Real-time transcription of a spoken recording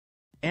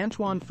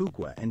Antoine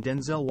Fuqua and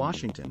Denzel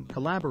Washington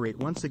collaborate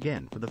once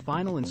again for the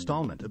final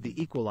installment of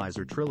the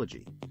Equalizer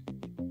trilogy.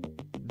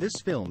 This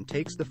film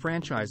takes the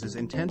franchise's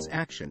intense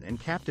action and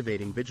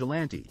captivating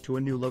vigilante to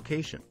a new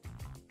location.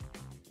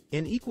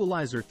 In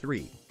Equalizer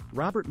 3,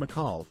 Robert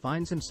McCall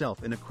finds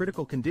himself in a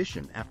critical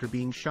condition after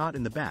being shot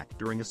in the back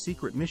during a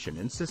secret mission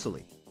in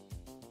Sicily.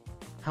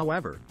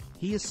 However,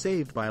 he is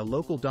saved by a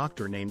local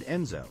doctor named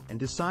Enzo and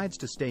decides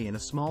to stay in a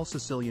small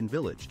Sicilian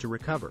village to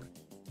recover.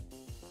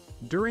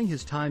 During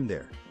his time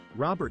there,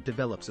 Robert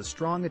develops a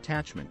strong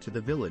attachment to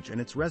the village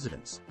and its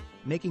residents,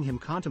 making him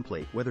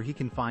contemplate whether he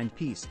can find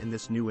peace in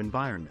this new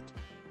environment.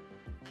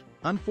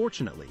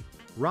 Unfortunately,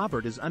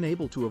 Robert is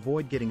unable to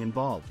avoid getting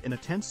involved in a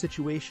tense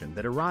situation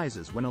that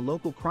arises when a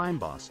local crime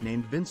boss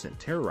named Vincent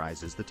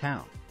terrorizes the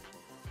town.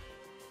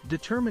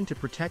 Determined to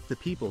protect the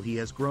people he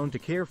has grown to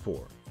care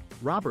for,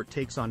 Robert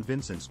takes on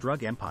Vincent's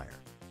drug empire.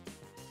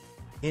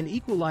 In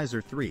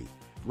Equalizer 3,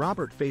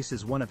 Robert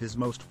faces one of his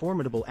most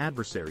formidable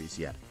adversaries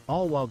yet,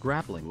 all while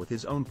grappling with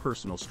his own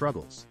personal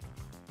struggles.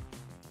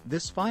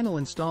 This final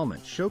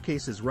installment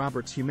showcases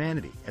Robert's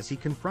humanity as he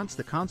confronts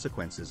the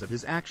consequences of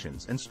his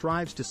actions and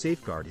strives to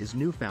safeguard his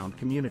newfound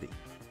community.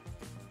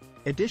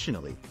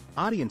 Additionally,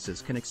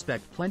 audiences can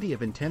expect plenty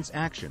of intense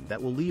action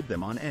that will leave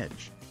them on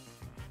edge.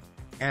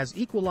 As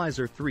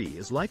Equalizer 3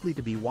 is likely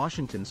to be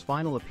Washington's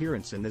final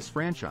appearance in this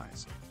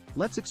franchise,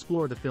 let's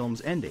explore the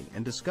film's ending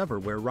and discover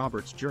where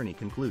Robert's journey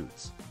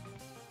concludes.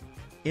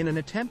 In an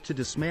attempt to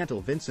dismantle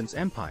Vincent's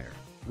empire,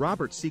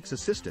 Robert seeks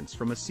assistance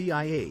from a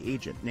CIA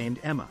agent named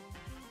Emma.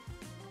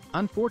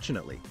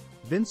 Unfortunately,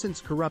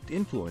 Vincent's corrupt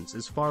influence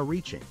is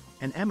far-reaching,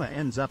 and Emma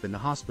ends up in the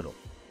hospital.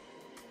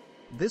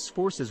 This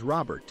forces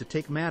Robert to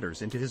take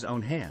matters into his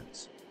own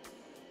hands.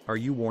 Are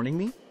you warning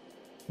me?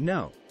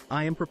 No,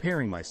 I am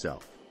preparing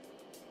myself.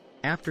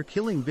 After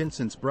killing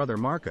Vincent's brother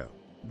Marco,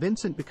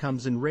 Vincent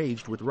becomes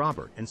enraged with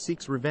Robert and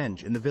seeks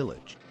revenge in the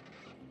village.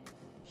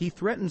 He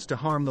threatens to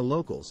harm the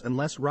locals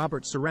unless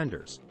Robert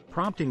surrenders,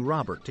 prompting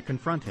Robert to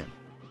confront him.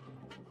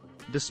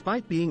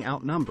 Despite being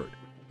outnumbered,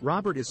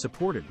 Robert is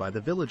supported by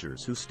the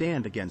villagers who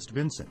stand against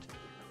Vincent.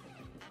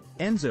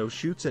 Enzo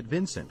shoots at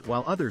Vincent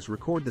while others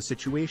record the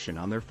situation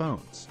on their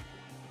phones.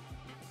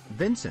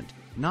 Vincent,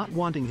 not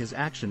wanting his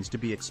actions to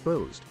be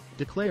exposed,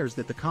 declares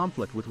that the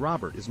conflict with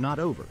Robert is not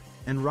over,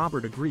 and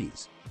Robert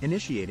agrees,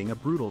 initiating a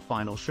brutal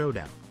final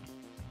showdown.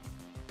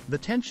 The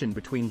tension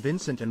between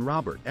Vincent and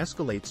Robert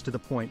escalates to the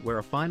point where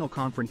a final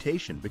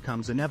confrontation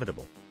becomes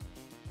inevitable.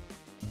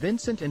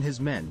 Vincent and his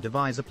men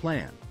devise a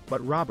plan,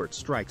 but Robert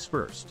strikes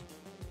first.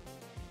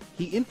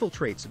 He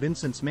infiltrates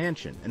Vincent's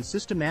mansion and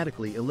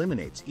systematically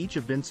eliminates each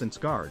of Vincent's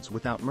guards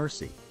without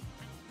mercy.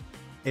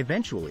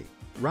 Eventually,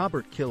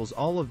 Robert kills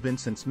all of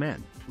Vincent's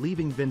men,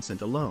 leaving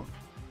Vincent alone.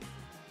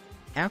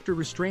 After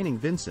restraining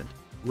Vincent,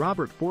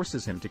 Robert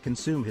forces him to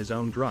consume his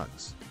own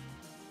drugs.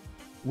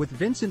 With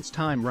Vincent's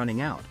time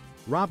running out,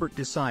 Robert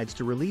decides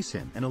to release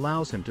him and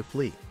allows him to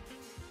flee.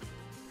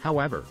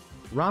 However,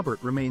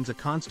 Robert remains a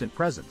constant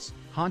presence,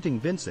 haunting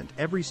Vincent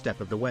every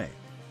step of the way.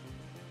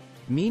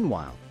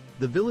 Meanwhile,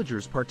 the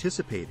villagers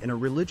participate in a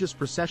religious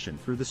procession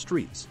through the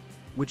streets,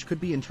 which could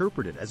be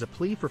interpreted as a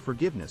plea for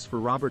forgiveness for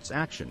Robert's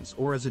actions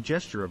or as a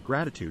gesture of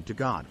gratitude to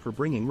God for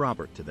bringing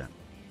Robert to them.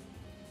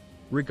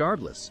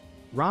 Regardless,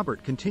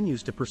 Robert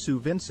continues to pursue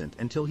Vincent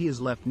until he is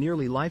left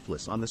nearly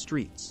lifeless on the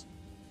streets.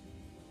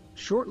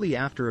 Shortly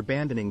after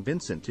abandoning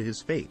Vincent to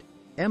his fate,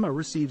 Emma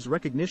receives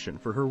recognition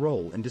for her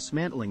role in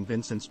dismantling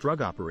Vincent's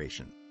drug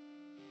operation.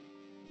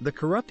 The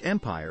corrupt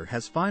empire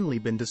has finally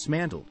been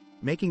dismantled,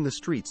 making the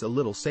streets a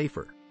little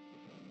safer.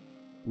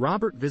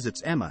 Robert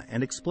visits Emma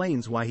and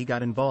explains why he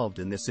got involved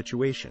in this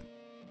situation.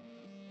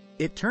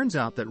 It turns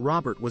out that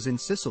Robert was in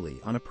Sicily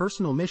on a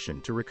personal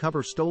mission to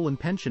recover stolen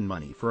pension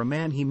money for a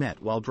man he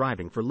met while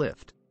driving for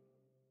Lyft.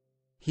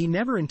 He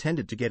never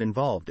intended to get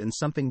involved in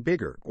something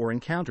bigger or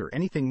encounter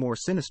anything more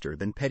sinister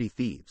than petty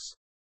thieves.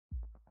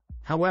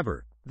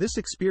 However, this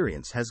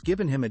experience has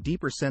given him a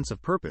deeper sense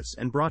of purpose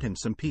and brought him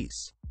some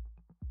peace.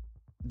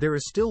 There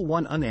is still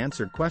one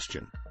unanswered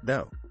question,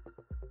 though.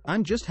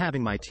 I'm just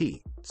having my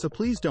tea, so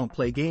please don't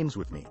play games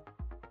with me.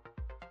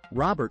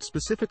 Robert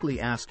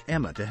specifically asked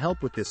Emma to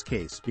help with this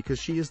case because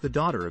she is the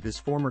daughter of his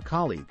former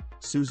colleague,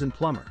 Susan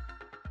Plummer.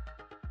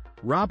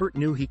 Robert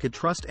knew he could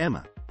trust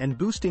Emma, and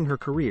boosting her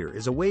career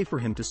is a way for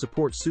him to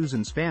support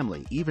Susan's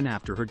family even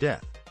after her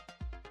death.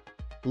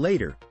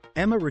 Later,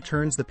 Emma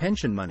returns the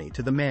pension money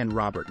to the man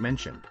Robert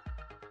mentioned.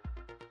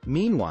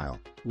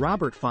 Meanwhile,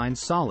 Robert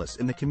finds solace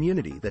in the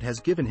community that has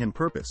given him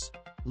purpose,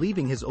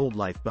 leaving his old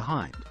life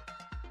behind.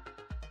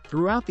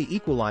 Throughout the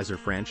Equalizer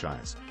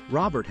franchise,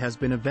 Robert has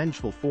been a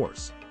vengeful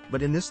force,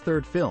 but in this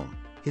third film,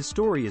 his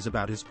story is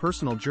about his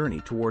personal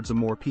journey towards a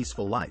more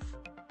peaceful life.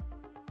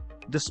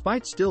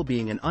 Despite still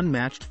being an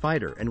unmatched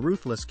fighter and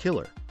ruthless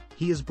killer,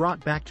 he is brought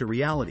back to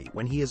reality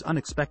when he is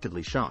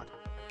unexpectedly shot.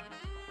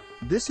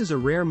 This is a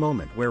rare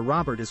moment where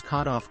Robert is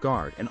caught off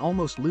guard and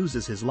almost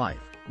loses his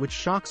life, which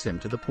shocks him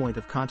to the point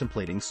of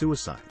contemplating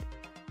suicide.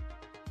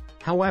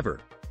 However,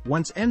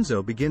 once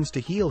Enzo begins to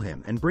heal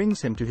him and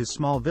brings him to his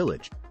small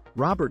village,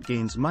 Robert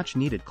gains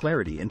much-needed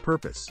clarity and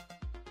purpose.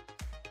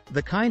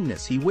 The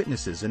kindness he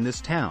witnesses in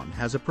this town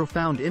has a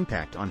profound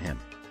impact on him.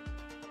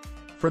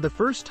 For the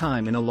first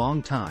time in a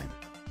long time,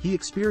 he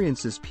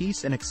experiences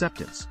peace and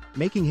acceptance,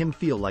 making him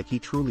feel like he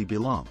truly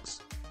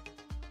belongs.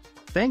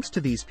 Thanks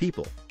to these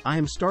people, I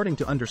am starting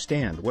to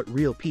understand what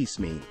real peace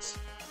means.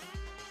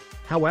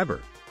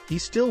 However, he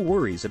still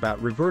worries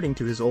about reverting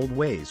to his old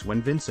ways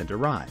when Vincent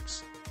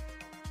arrives.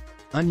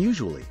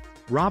 Unusually,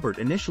 Robert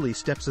initially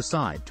steps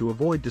aside to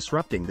avoid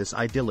disrupting this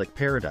idyllic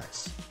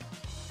paradise.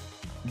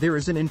 There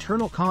is an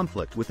internal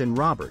conflict within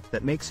Robert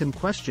that makes him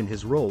question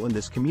his role in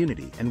this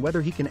community and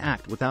whether he can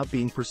act without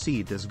being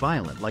perceived as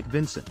violent like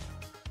Vincent.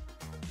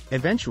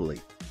 Eventually,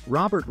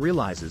 Robert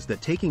realizes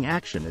that taking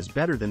action is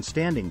better than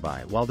standing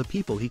by while the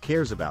people he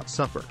cares about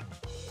suffer.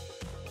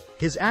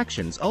 His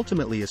actions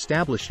ultimately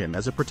establish him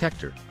as a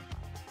protector.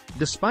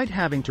 Despite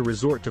having to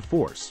resort to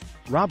force,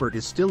 Robert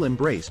is still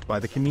embraced by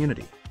the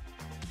community.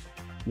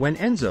 When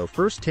Enzo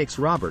first takes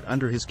Robert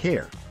under his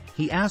care,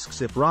 he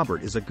asks if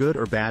Robert is a good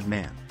or bad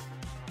man.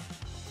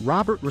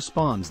 Robert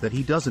responds that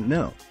he doesn't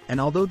know, and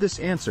although this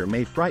answer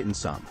may frighten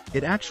some,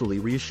 it actually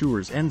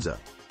reassures Enzo.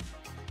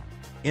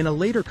 In a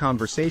later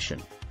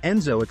conversation,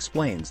 Enzo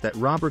explains that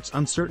Robert's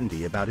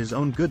uncertainty about his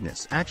own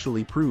goodness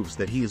actually proves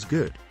that he is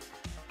good.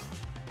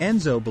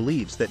 Enzo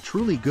believes that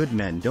truly good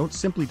men don't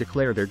simply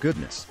declare their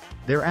goodness,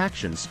 their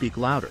actions speak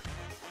louder.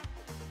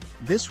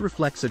 This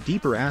reflects a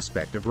deeper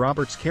aspect of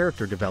Robert's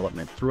character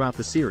development throughout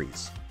the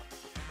series.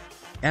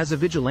 As a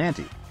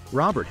vigilante,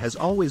 Robert has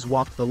always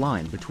walked the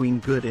line between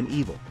good and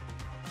evil.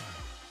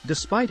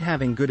 Despite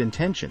having good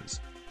intentions,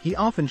 he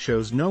often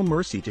shows no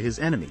mercy to his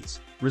enemies,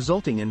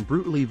 resulting in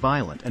brutally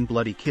violent and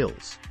bloody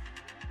kills.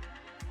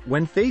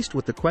 When faced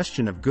with the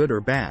question of good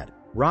or bad,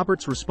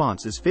 Robert's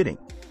response is fitting,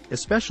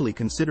 especially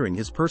considering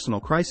his personal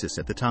crisis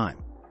at the time.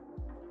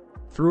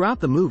 Throughout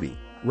the movie,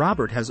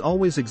 Robert has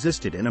always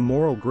existed in a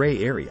moral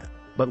gray area,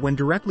 but when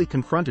directly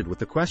confronted with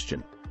the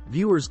question,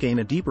 viewers gain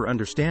a deeper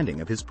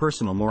understanding of his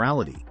personal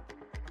morality.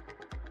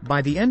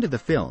 By the end of the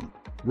film,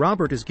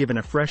 Robert is given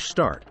a fresh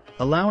start,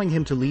 allowing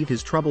him to leave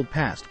his troubled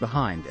past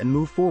behind and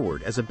move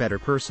forward as a better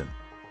person.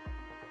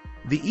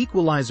 The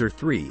Equalizer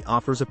 3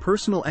 offers a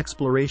personal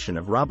exploration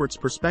of Robert's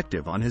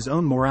perspective on his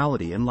own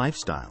morality and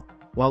lifestyle,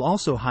 while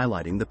also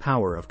highlighting the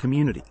power of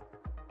community.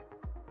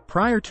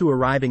 Prior to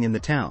arriving in the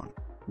town,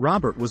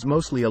 Robert was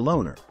mostly a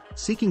loner,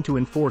 seeking to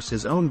enforce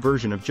his own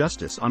version of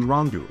justice on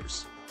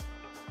wrongdoers.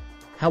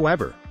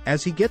 However,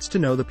 as he gets to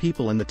know the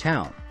people in the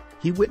town,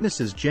 he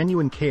witnesses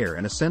genuine care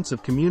and a sense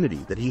of community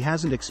that he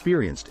hasn't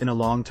experienced in a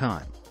long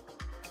time.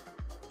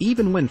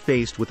 Even when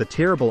faced with a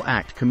terrible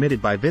act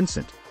committed by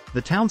Vincent,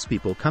 the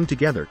townspeople come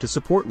together to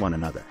support one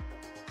another.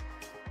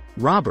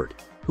 Robert,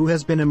 who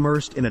has been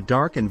immersed in a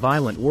dark and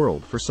violent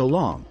world for so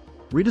long,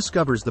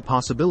 rediscovers the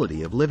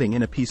possibility of living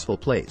in a peaceful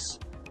place.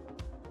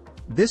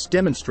 This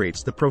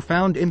demonstrates the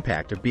profound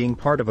impact of being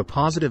part of a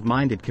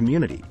positive-minded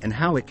community and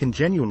how it can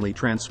genuinely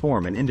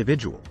transform an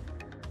individual.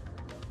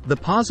 The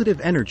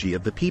positive energy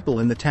of the people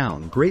in the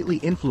town greatly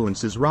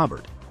influences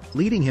Robert,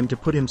 leading him to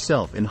put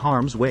himself in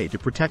harm's way to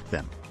protect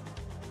them.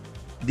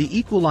 The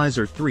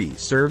Equalizer 3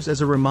 serves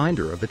as a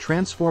reminder of the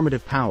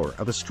transformative power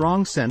of a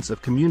strong sense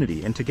of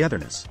community and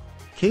togetherness,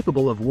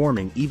 capable of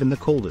warming even the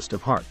coldest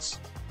of hearts.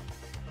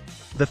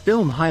 The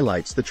film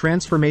highlights the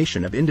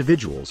transformation of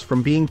individuals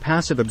from being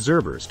passive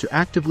observers to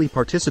actively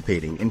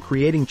participating in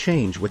creating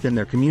change within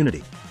their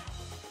community.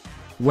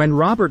 When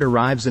Robert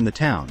arrives in the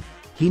town,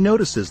 he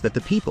notices that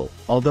the people,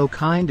 although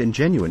kind and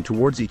genuine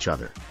towards each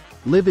other,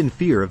 live in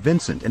fear of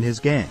Vincent and his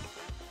gang.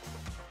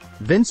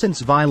 Vincent's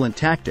violent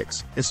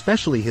tactics,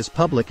 especially his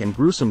public and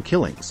gruesome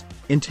killings,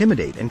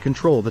 intimidate and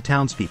control the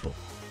townspeople.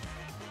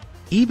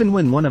 Even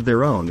when one of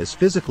their own is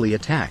physically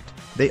attacked,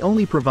 they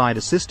only provide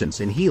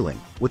assistance in healing,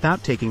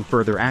 without taking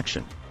further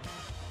action.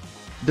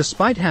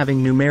 Despite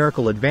having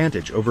numerical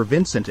advantage over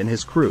Vincent and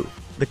his crew,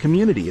 the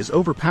community is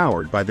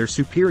overpowered by their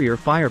superior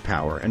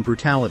firepower and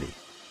brutality.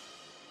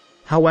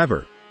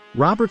 However,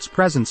 Robert's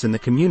presence in the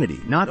community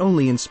not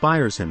only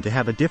inspires him to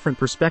have a different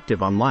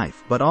perspective on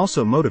life but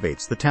also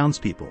motivates the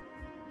townspeople.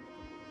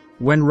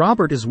 When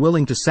Robert is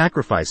willing to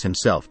sacrifice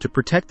himself to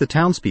protect the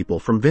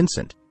townspeople from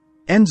Vincent,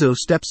 Enzo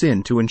steps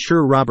in to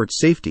ensure Robert's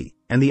safety,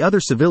 and the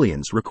other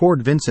civilians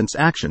record Vincent's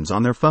actions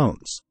on their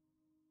phones.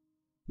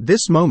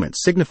 This moment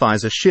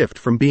signifies a shift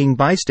from being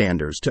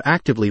bystanders to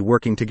actively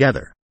working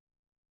together.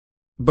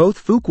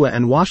 Both Fuqua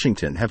and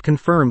Washington have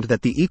confirmed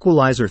that The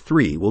Equalizer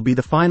 3 will be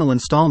the final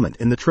installment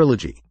in the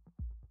trilogy.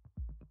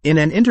 In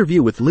an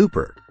interview with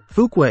Looper,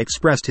 Fuqua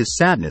expressed his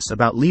sadness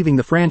about leaving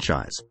the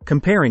franchise,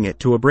 comparing it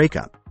to a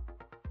breakup.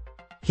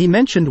 He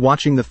mentioned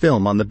watching the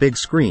film on the big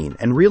screen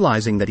and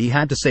realizing that he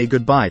had to say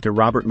goodbye to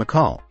Robert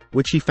McCall,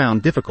 which he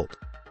found difficult.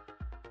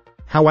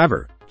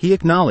 However, he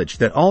acknowledged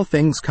that all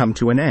things come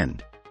to an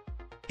end.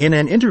 In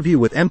an interview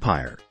with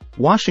Empire,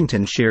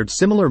 Washington shared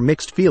similar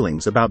mixed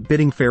feelings about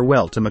bidding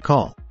farewell to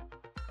McCall.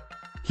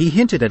 He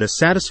hinted at a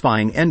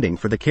satisfying ending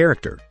for the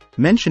character,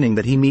 mentioning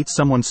that he meets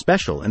someone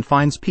special and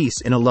finds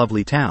peace in a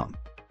lovely town.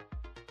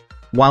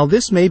 While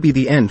this may be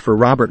the end for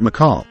Robert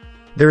McCall,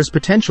 There is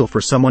potential for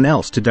someone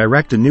else to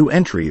direct a new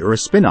entry or a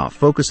spin-off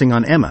focusing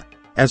on Emma,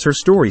 as her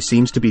story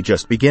seems to be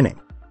just beginning.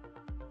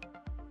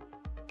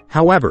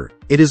 However,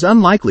 it is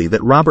unlikely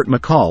that Robert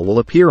McCall will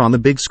appear on the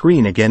big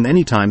screen again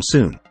anytime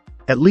soon,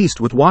 at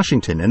least with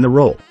Washington in the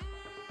role.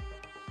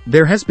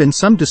 There has been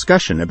some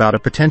discussion about a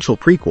potential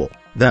prequel,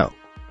 though.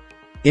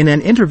 In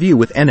an interview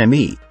with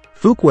NME,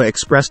 Fuqua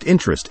expressed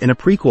interest in a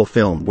prequel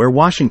film where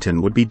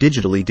Washington would be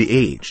digitally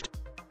de-aged.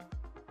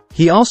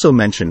 He also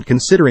mentioned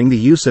considering the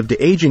use of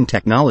de-aging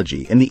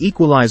technology in The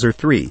Equalizer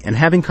 3 and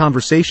having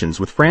conversations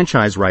with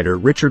franchise writer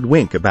Richard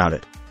Wink about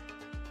it.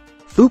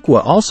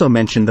 Fuqua also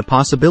mentioned the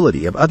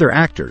possibility of other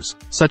actors,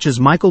 such as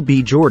Michael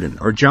B. Jordan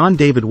or John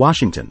David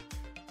Washington,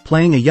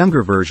 playing a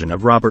younger version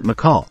of Robert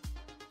McCall.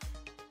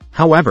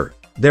 However,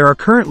 there are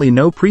currently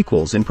no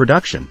prequels in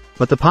production,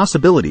 but the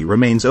possibility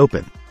remains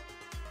open.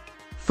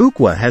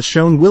 Fuqua has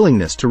shown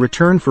willingness to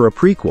return for a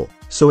prequel,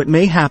 so it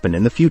may happen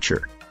in the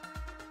future.